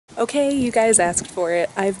Okay, you guys asked for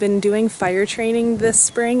it. I've been doing fire training this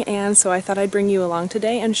spring, and so I thought I'd bring you along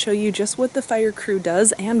today and show you just what the fire crew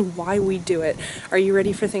does and why we do it. Are you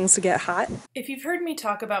ready for things to get hot? If you've heard me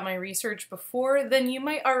talk about my research before, then you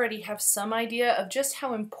might already have some idea of just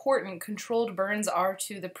how important controlled burns are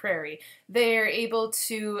to the prairie. They are able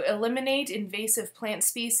to eliminate invasive plant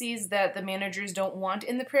species that the managers don't want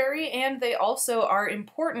in the prairie, and they also are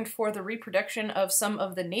important for the reproduction of some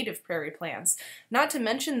of the native prairie plants. Not to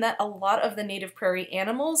mention that a lot of the native prairie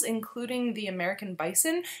animals, including the American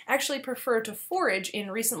bison, actually prefer to forage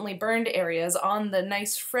in recently burned areas on the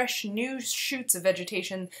nice fresh new shoots of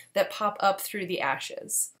vegetation that pop up through the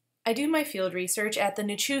ashes. I do my field research at the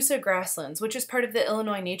Natusa grasslands, which is part of the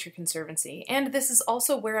Illinois Nature Conservancy, and this is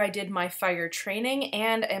also where I did my fire training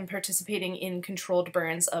and am participating in controlled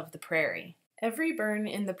burns of the prairie. Every burn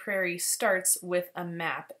in the prairie starts with a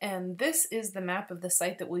map, and this is the map of the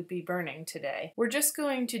site that we'll be burning today. We're just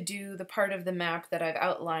going to do the part of the map that I've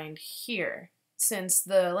outlined here, since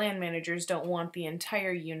the land managers don't want the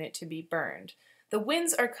entire unit to be burned. The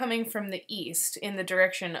winds are coming from the east in the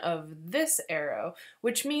direction of this arrow,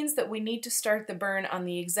 which means that we need to start the burn on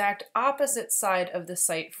the exact opposite side of the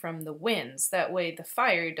site from the winds. That way the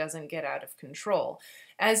fire doesn't get out of control.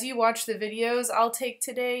 As you watch the videos I'll take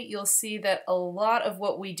today, you'll see that a lot of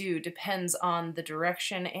what we do depends on the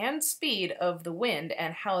direction and speed of the wind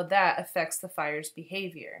and how that affects the fire's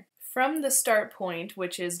behavior. From the start point,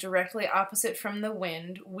 which is directly opposite from the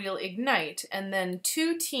wind, we'll ignite, and then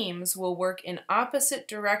two teams will work in opposite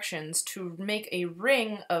directions to make a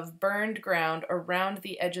ring of burned ground around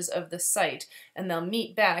the edges of the site, and they'll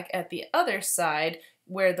meet back at the other side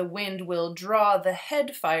where the wind will draw the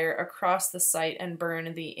head fire across the site and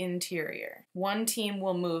burn the interior. One team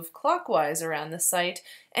will move clockwise around the site,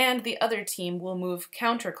 and the other team will move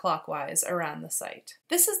counterclockwise around the site.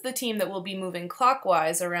 This is the team that will be moving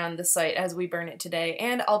clockwise around the site as we burn it today,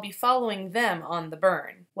 and I'll be following them on the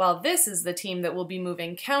burn. While this is the team that will be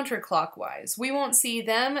moving counterclockwise. We won't see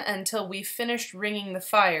them until we've finished ringing the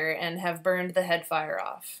fire and have burned the head fire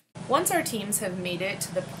off. Once our teams have made it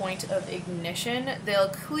to the point of ignition, they'll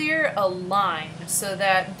clear a line so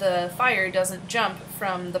that the fire doesn't jump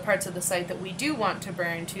from the parts of the site that we do want to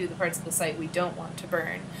burn to the parts of the site we don't want to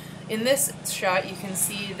burn. In this shot, you can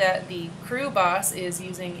see that the crew boss is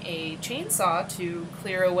using a chainsaw to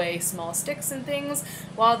clear away small sticks and things,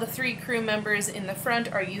 while the three crew members in the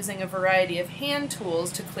front are using a variety of hand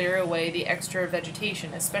tools to clear away the extra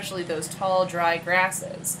vegetation, especially those tall, dry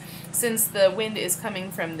grasses. Since the wind is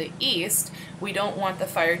coming from the east, we don't want the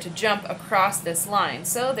fire to jump across this line,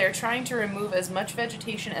 so they're trying to remove as much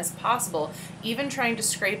vegetation as possible, even trying to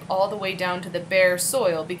scrape all the way down to the bare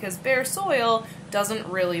soil, because bare soil doesn't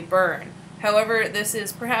really burn. However, this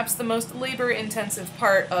is perhaps the most labor-intensive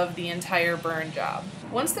part of the entire burn job.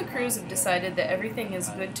 Once the crews have decided that everything is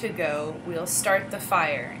good to go, we'll start the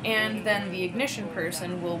fire, and then the ignition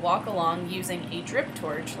person will walk along using a drip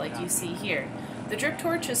torch like you see here. The drip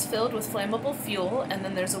torch is filled with flammable fuel, and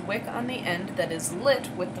then there's a wick on the end that is lit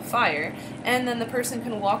with the fire, and then the person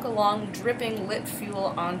can walk along dripping lit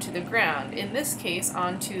fuel onto the ground, in this case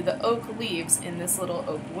onto the oak leaves in this little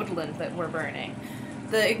oak woodland that we're burning.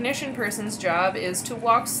 The ignition person's job is to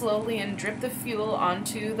walk slowly and drip the fuel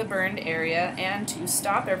onto the burned area and to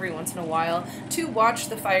stop every once in a while to watch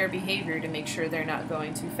the fire behavior to make sure they're not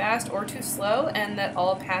going too fast or too slow and that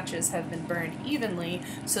all patches have been burned evenly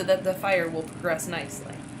so that the fire will progress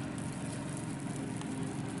nicely.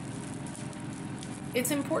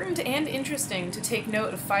 It's important and interesting to take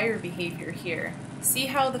note of fire behavior here. See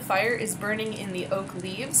how the fire is burning in the oak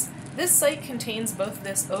leaves? This site contains both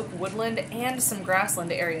this oak woodland and some grassland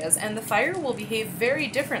areas, and the fire will behave very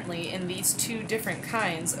differently in these two different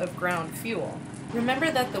kinds of ground fuel. Remember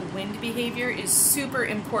that the wind behavior is super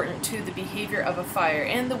important to the behavior of a fire,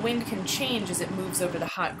 and the wind can change as it moves over the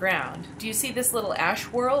hot ground. Do you see this little ash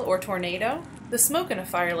whirl or tornado? The smoke in a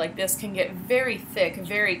fire like this can get very thick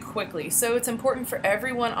very quickly, so it's important for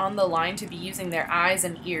everyone on the line to be using their eyes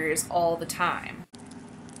and ears all the time.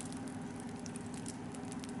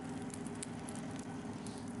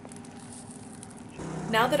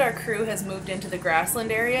 Now that our crew has moved into the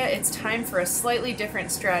grassland area, it's time for a slightly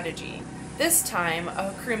different strategy. This time,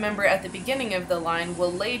 a crew member at the beginning of the line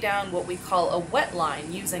will lay down what we call a wet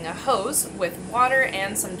line using a hose with water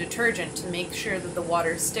and some detergent to make sure that the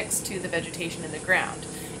water sticks to the vegetation in the ground.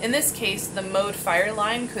 In this case, the mowed fire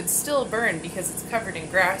line could still burn because it's covered in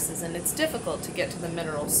grasses and it's difficult to get to the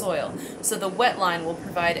mineral soil, so the wet line will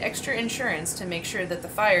provide extra insurance to make sure that the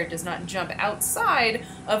fire does not jump outside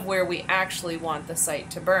of where we actually want the site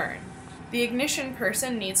to burn. The ignition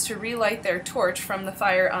person needs to relight their torch from the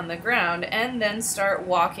fire on the ground and then start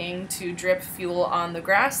walking to drip fuel on the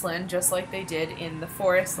grassland just like they did in the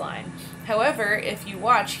forest line. However, if you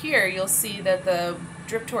watch here, you'll see that the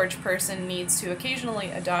drip torch person needs to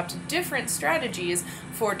occasionally adopt different strategies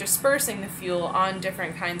for dispersing the fuel on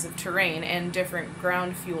different kinds of terrain and different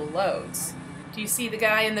ground fuel loads. Do you see the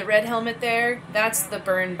guy in the red helmet there? That's the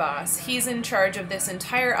burn boss. He's in charge of this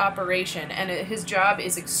entire operation, and his job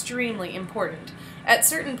is extremely important. At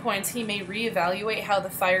certain points, he may reevaluate how the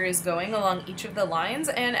fire is going along each of the lines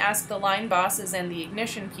and ask the line bosses and the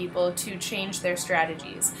ignition people to change their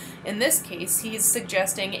strategies. In this case, he's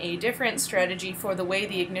suggesting a different strategy for the way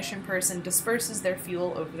the ignition person disperses their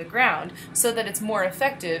fuel over the ground, so that it's more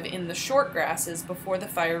effective in the short grasses before the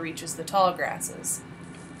fire reaches the tall grasses.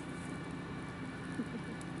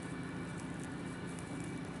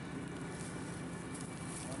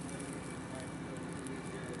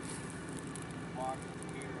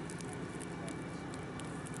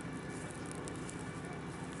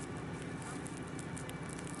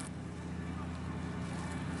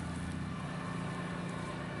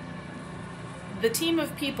 The team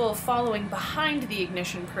of people following behind the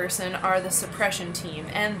ignition person are the suppression team,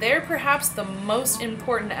 and they're perhaps the most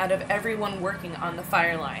important out of everyone working on the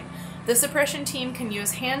fire line. The suppression team can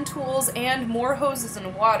use hand tools and more hoses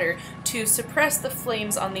and water to suppress the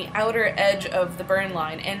flames on the outer edge of the burn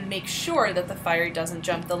line and make sure that the fire doesn't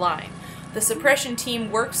jump the line. The suppression team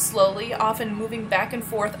works slowly, often moving back and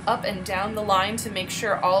forth up and down the line to make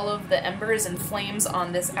sure all of the embers and flames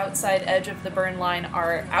on this outside edge of the burn line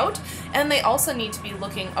are out, and they also need to be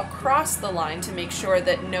looking across the line to make sure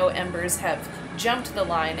that no embers have jumped the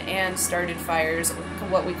line and started fires,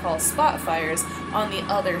 what we call spot fires, on the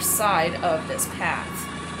other side of this path.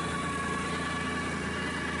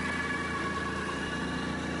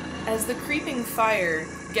 As the creeping fire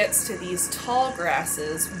gets to these tall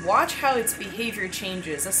grasses, watch how its behavior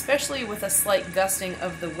changes, especially with a slight gusting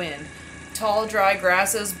of the wind. Tall, dry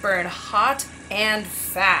grasses burn hot and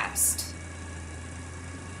fast.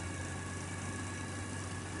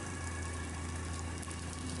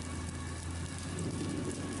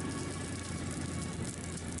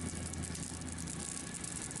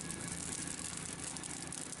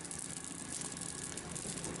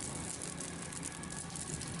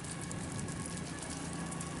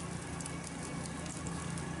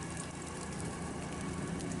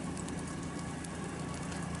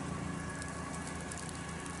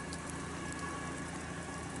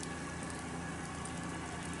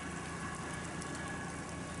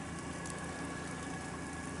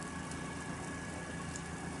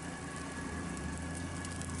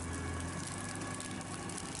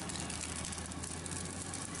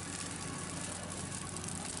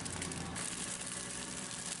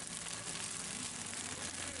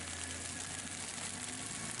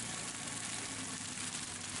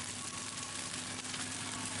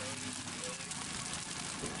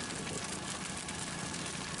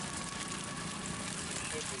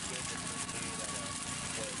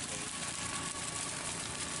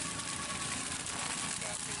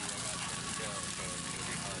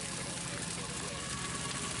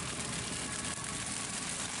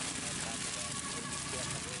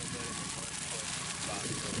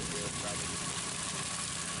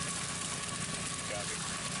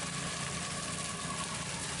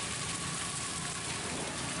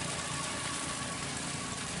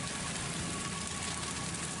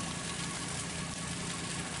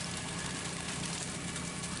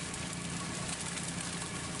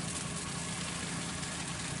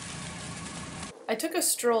 I took a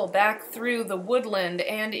stroll back through the woodland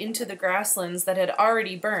and into the grasslands that had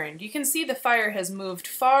already burned. You can see the fire has moved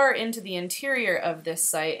far into the interior of this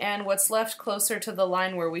site, and what's left closer to the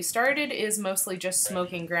line where we started is mostly just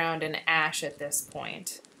smoking ground and ash at this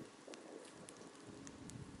point.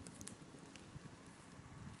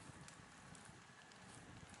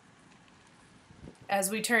 As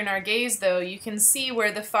we turn our gaze, though, you can see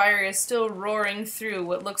where the fire is still roaring through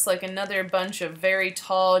what looks like another bunch of very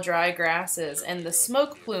tall, dry grasses, and the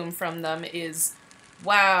smoke plume from them is,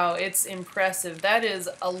 wow, it's impressive. That is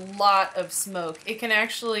a lot of smoke. It can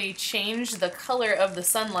actually change the color of the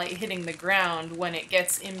sunlight hitting the ground when it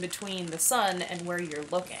gets in between the sun and where you're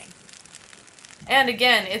looking. And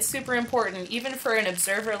again, it's super important, even for an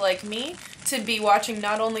observer like me, to be watching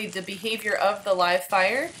not only the behavior of the live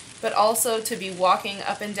fire, but also to be walking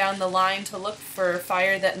up and down the line to look for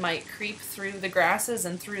fire that might creep through the grasses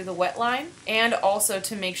and through the wet line, and also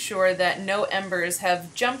to make sure that no embers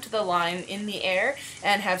have jumped the line in the air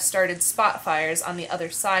and have started spot fires on the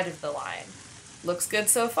other side of the line. Looks good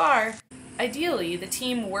so far. Ideally, the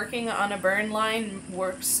team working on a burn line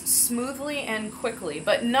works smoothly and quickly,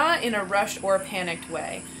 but not in a rushed or panicked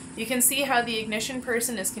way. You can see how the ignition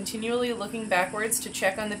person is continually looking backwards to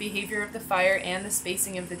check on the behavior of the fire and the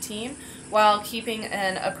spacing of the team, while keeping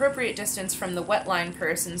an appropriate distance from the wet line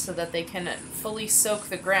person so that they can fully soak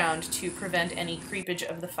the ground to prevent any creepage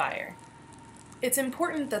of the fire. It's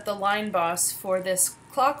important that the line boss for this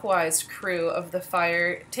clockwise crew of the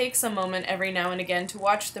fire takes a moment every now and again to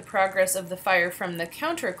watch the progress of the fire from the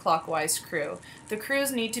counterclockwise crew. The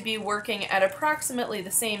crews need to be working at approximately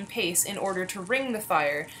the same pace in order to ring the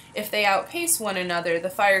fire. If they outpace one another, the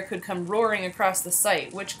fire could come roaring across the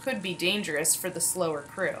site, which could be dangerous for the slower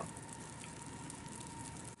crew.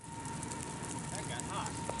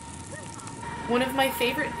 One of my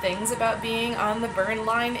favorite things about being on the burn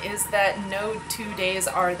line is that no 2 days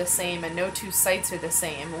are the same and no 2 sites are the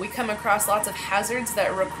same. We come across lots of hazards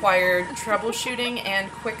that require troubleshooting and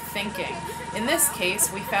quick thinking. In this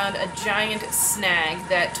case, we found a giant snag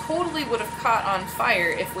that totally would have caught on fire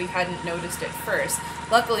if we hadn't noticed it first.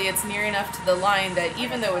 Luckily, it's near enough to the line that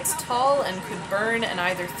even though it's tall and could burn and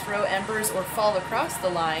either throw embers or fall across the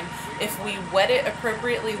line, if we wet it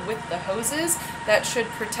appropriately with the hoses, that should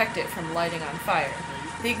protect it from lighting on fire.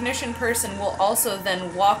 The ignition person will also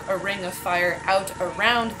then walk a ring of fire out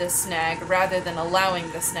around the snag rather than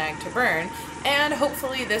allowing the snag to burn, and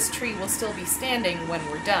hopefully this tree will still be standing when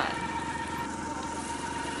we're done.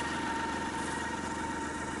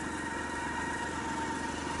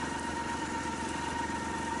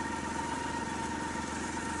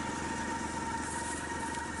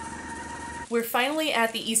 We're finally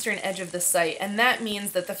at the eastern edge of the site, and that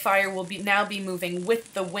means that the fire will now be moving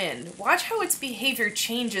with the wind. Watch how its behavior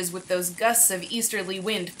changes with those gusts of easterly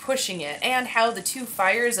wind pushing it, and how the 2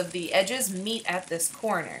 fires of the edges meet at this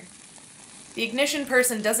corner. The ignition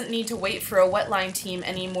person doesn't need to wait for a wetline team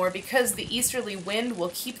anymore because the easterly wind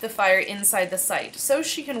will keep the fire inside the site, so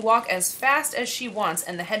she can walk as fast as she wants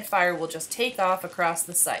and the head fire will just take off across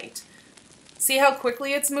the site. See how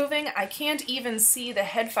quickly it's moving? I can't even see the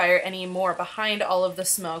head fire anymore behind all of the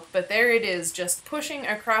smoke, but there it is, just pushing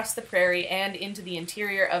across the prairie and into the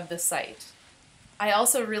interior of the site. I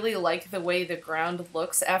also really like the way the ground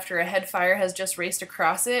looks after a head fire has just raced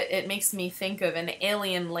across it. It makes me think of an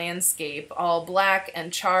alien landscape, all black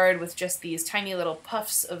and charred with just these tiny little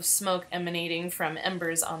puffs of smoke emanating from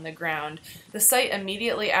embers on the ground. The site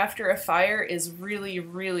immediately after a fire is really,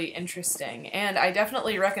 really interesting, and I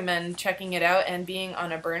definitely recommend checking it out and being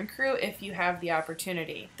on a burn crew if you have the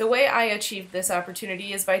opportunity. The way I achieved this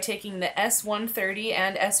opportunity is by taking the S-130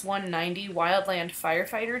 and S-190 wildland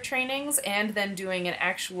firefighter trainings and then doing an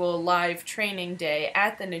actual live training day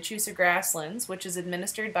at the Naturalist grasslands, which is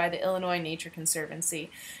administered by the Illinois Nature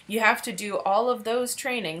Conservancy. You have to do all of those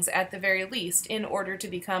trainings at the very least in order to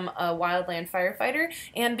become a wildland firefighter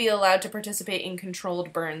and be allowed to participate in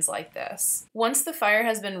controlled burns like this. Once the fire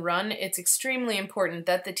has been run, it's extremely important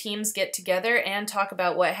that the teams get together and talk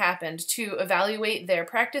about what happened to evaluate their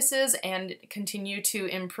practices and continue to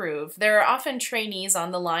improve. There are often trainees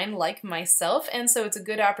on the line like myself, and so it's a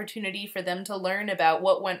good opportunity for them to learn about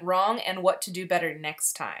what went wrong and what to do better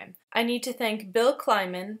next time. I need to thank Bill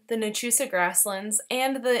Kleiman, the Naturalist Grasslands,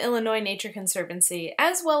 and the Illinois Nature Conservancy,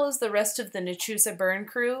 as well as the rest of the Naturalist burn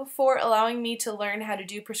crew for allowing me to learn how to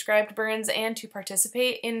do prescribed burns and to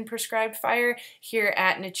participate in prescribed fire here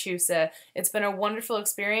at Naturalist. It's been a wonderful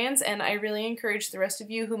experience, and I really encourage the rest of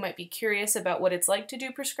you who might be curious about what it's like to do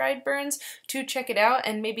prescribed burns to check it out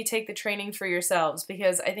and maybe take the training for yourselves,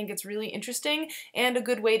 because I think it's really interesting and a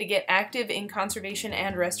good way to get active in conservation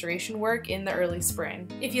and restoration work in the early spring.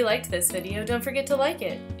 If you liked this video, don't forget to like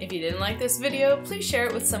it. If you didn't like this video, please share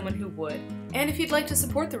it with someone who would. And if you'd like to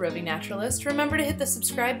support the Roving Naturalist, remember to hit the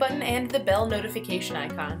subscribe button and the bell notification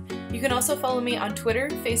icon. You can also follow me on Twitter,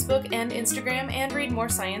 Facebook, and Instagram, and read more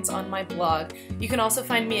science on my blog. You can also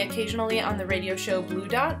find me occasionally on the radio show Blue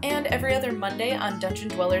Dot, and every other Monday on Dungeon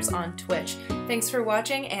Dwellers on Twitch. Thanks for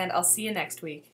watching, and I'll see you next week.